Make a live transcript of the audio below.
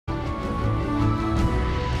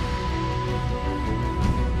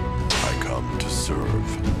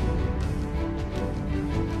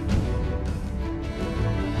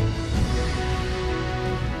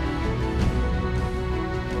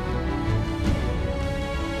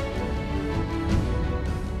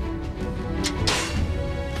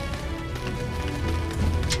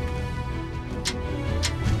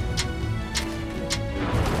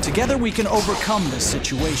Together we can overcome this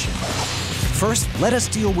situation. First, let us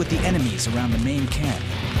deal with the enemies around the main camp.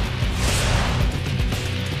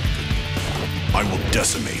 I will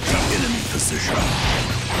decimate the enemy position.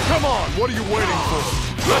 Come on, what are you waiting for?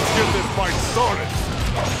 Let's get this fight started.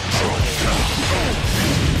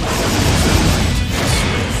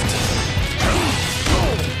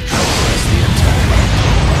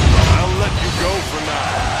 I'll let you go for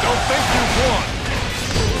now. Don't think you've won.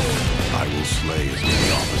 I will slay as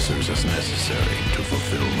many officers as necessary to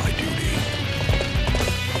fulfill my duty.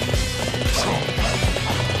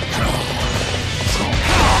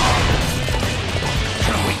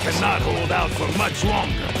 We cannot hold out for much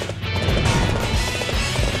longer.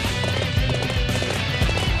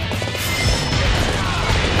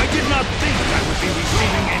 I did not think I would be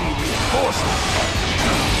receiving any reinforcements.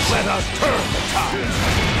 Let us turn the tide.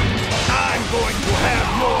 I'm going to have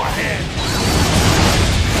your head.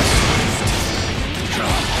 You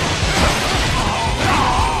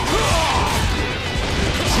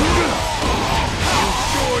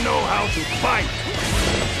sure know how to fight.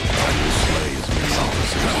 I will slay as many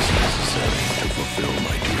officers as necessary to fulfill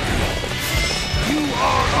my duty. You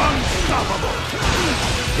are unstoppable.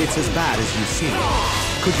 It's as bad as you seem.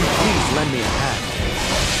 Could you please lend me a hand?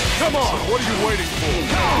 Come on, what are you waiting for?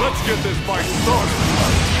 Let's get this fight started.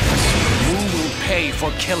 You will pay for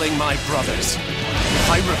killing my brothers.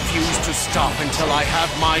 I refuse to stop until I have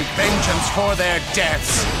my vengeance for their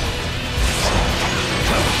deaths.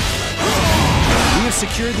 We have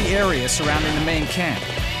secured the area surrounding the main camp.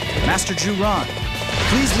 Master Zhu Ran,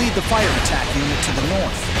 please lead the fire attack unit to the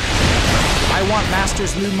north. I want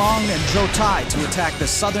Masters Lu Meng and Zhou Tai to attack the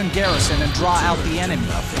southern garrison and draw out the enemy.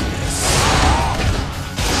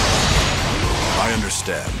 I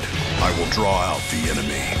understand. I will draw out the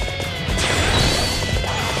enemy.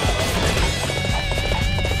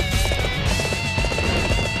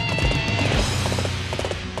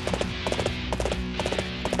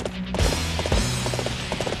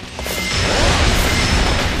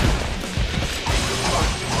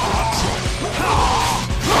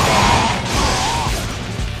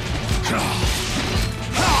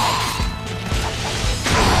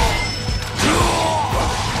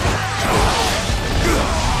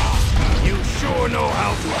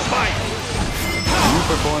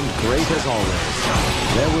 Performed great as always.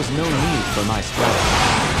 There was no need for my strategy.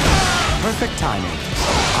 Perfect timing.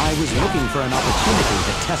 I was looking for an opportunity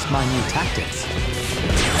to test my new tactics.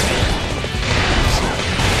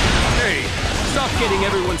 Hey, stop getting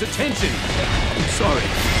everyone's attention. I'm sorry.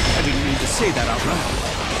 I didn't mean to say that out loud.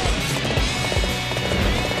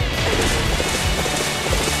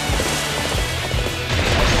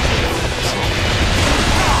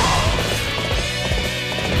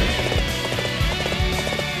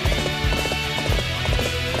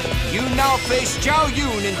 You now face Zhao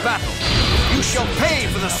Yun in battle. You shall pay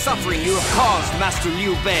for the suffering you have caused, Master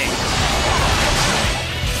Liu Bei.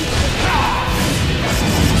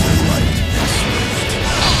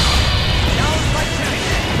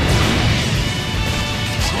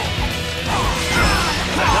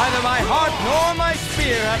 Neither my heart nor my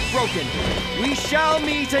spear have broken. We shall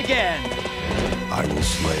meet again. I will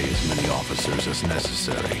slay as many officers as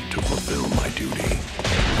necessary to fulfill my duty.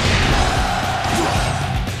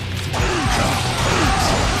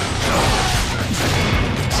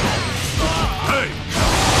 Hey!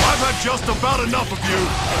 I've had just about enough of you.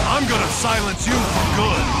 I'm gonna silence you for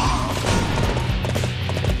good.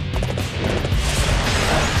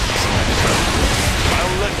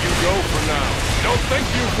 I'll let you go for now. Don't think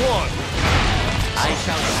you've won. I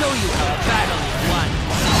shall show you how a battle is won.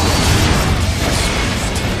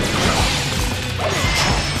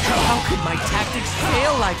 How could my tactics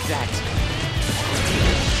fail like that?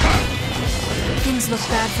 Things look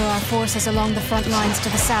bad for our forces along the front lines to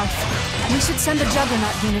the south. We should send a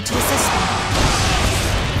Juggernaut unit to assist them.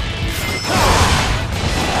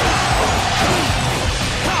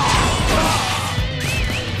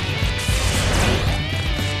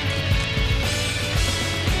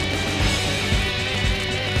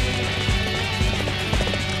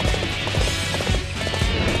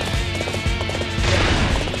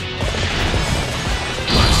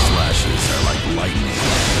 My slashes are like lightning.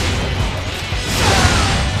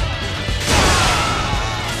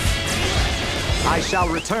 I shall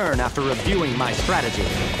return after reviewing my strategy.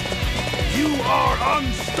 You are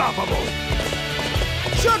unstoppable.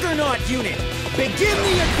 Juggernaut unit, begin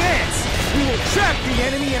the advance! We will trap the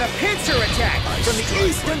enemy in a pincer attack from the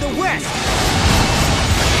east and the west!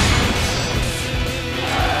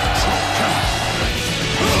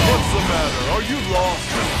 What's the matter? Are you lost?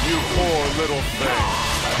 You poor little thing.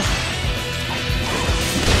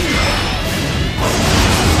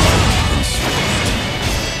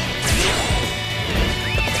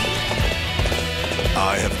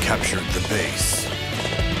 I have captured the base.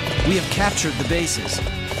 We have captured the bases.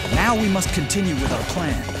 Now we must continue with our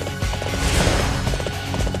plan.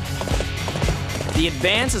 The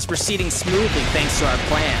advance is proceeding smoothly thanks to our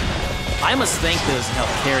plan. I must thank those who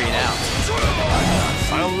helped carry it out.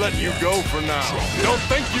 I'll let you go for now. Don't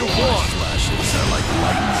think you won! Flashes are like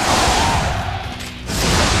lightning.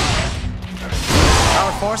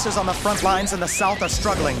 Our forces on the front lines in the south are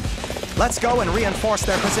struggling. Let's go and reinforce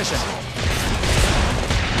their position.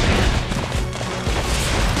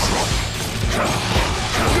 You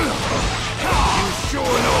sure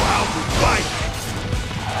know how to fight!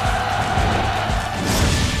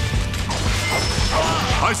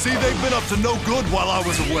 I see they've been up to no good while I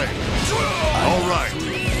was away. All right.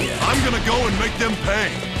 I'm gonna go and make them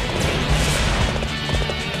pay.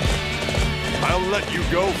 I'll let you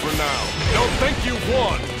go for now. Don't think you've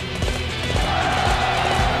won!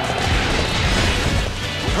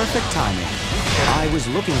 Perfect timing. I was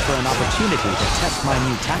looking for an opportunity to test my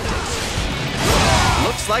new tactics.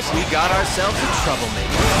 Looks like we got ourselves a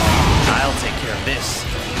troublemaker. I'll take care of this.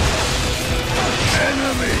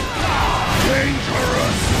 Enemy!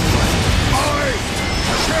 Dangerous! I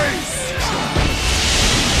chase!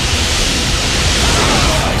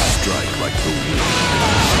 I strike like the wind.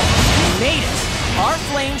 We made it! Our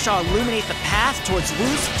flame shall illuminate the path towards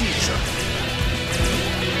Wu's future.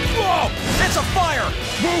 Whoa! It's a fire!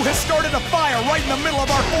 Wu has started a fire right in the middle of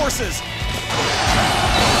our forces!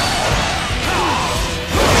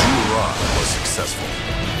 Zhu Ran was successful.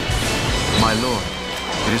 My lord,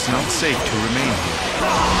 it is not safe to remain here.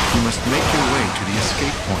 You must make your way to the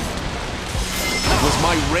escape point. It was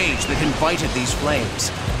my rage that invited these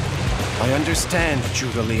flames. I understand,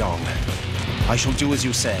 Zhuge Liang. I shall do as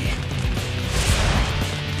you say.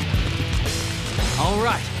 All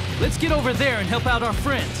right, let's get over there and help out our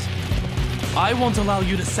friends. I won't allow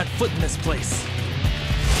you to set foot in this place.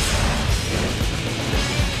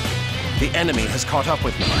 The enemy has caught up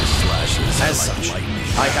with me. Flashes As are like such, lightning.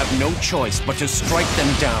 I have no choice but to strike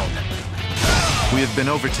them down. We have been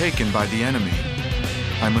overtaken by the enemy.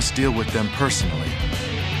 I must deal with them personally.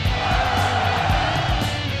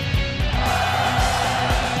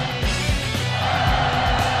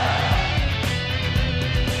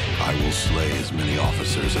 I will slay as many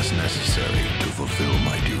officers as necessary to fulfill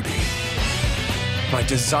my duty. My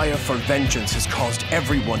desire for vengeance has caused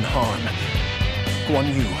everyone harm.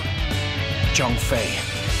 Guan Yu, Zhang Fei,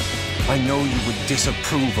 I know you would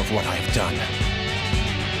disapprove of what I have done.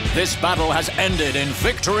 This battle has ended in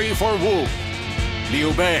victory for Wu.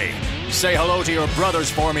 Liu Bei, say hello to your brothers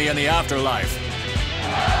for me in the afterlife.